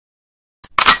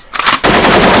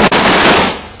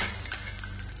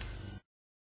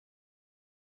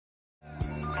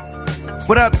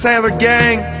What up, Taylor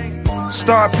Gang?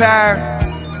 Star Power,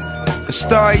 the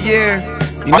Star Year.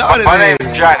 You know what it is. My name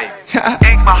is Johnny.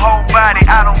 Ink my whole body,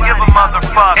 I don't give a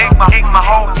motherfuck. Ink my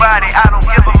whole body, I don't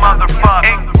give a motherfuck.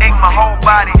 Ink my whole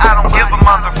body, I don't give a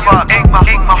motherfuck. Ink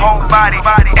my whole body,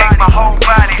 ink my whole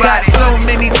body. Got so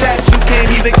many tats, you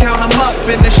can't even count them up.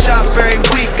 In the shop every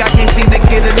week, I can't seem to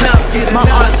get enough. My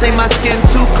aunt say my skin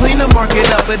too clean to mark it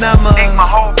up, and I'm Ink my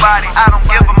whole body, I don't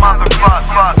give a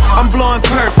motherfuck. I'm blowing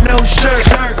perp, no shirt,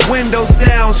 windows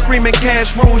down, screaming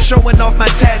cash rules, showing off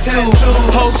my tattoos.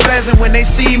 Hoes spazzing when they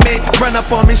see me, run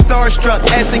up on me starstruck,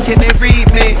 asking can they read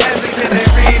me.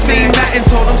 Seen nothing,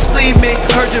 told them sleeve me.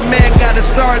 Heard your man got a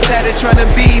star tatted, trying to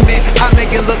be me. I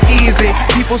make it look easy.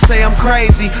 People say I'm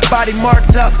crazy, body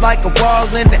marked up like a wall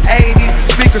in the 80s.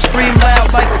 Speakers scream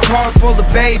loud like a car full of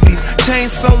babies. Chain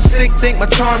so sick, think my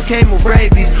charm came with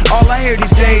rabies. All I hear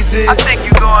these days is I think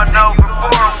you going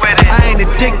overboard with it. I ain't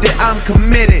addicted, I'm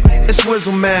committed. It's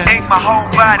Wizzle Man. Ink my whole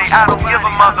body, I don't give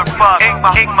a motherfuck.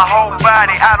 Ink my whole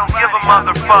body, I don't give a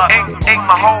motherfuck. Ink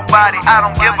my whole body, I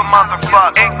don't give a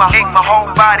motherfuck. Ink my whole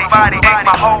body, ink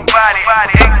my whole body,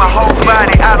 ink my whole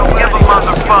body, I don't give a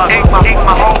motherfuck. Ink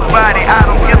my whole body, I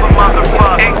don't give a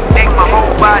motherfuck. Ink my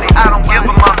whole body, I don't give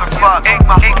a motherfuck.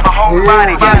 Ink my whole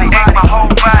body, ink my whole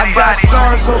body. I got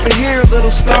stars over here, little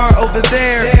star over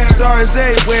there. Stars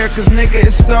everywhere, cause nigga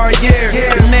it's Star Year.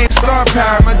 The name Star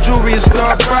Power, my jewelry is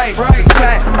Star Bright.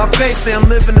 Tat in my face, say I'm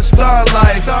living a star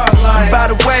life. And by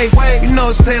the way, you know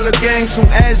it's Taylor Gang. Soon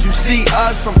as you see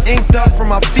us, I'm inked up from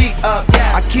my feet up.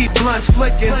 I keep blunts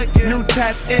flicking, new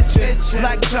tats itching,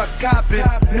 black Chuck copping,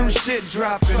 new shit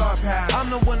dropping. I'm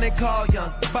the one they call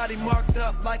young, body marked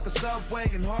up like a subway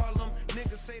in Harlem.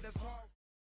 Niggas say that's hard.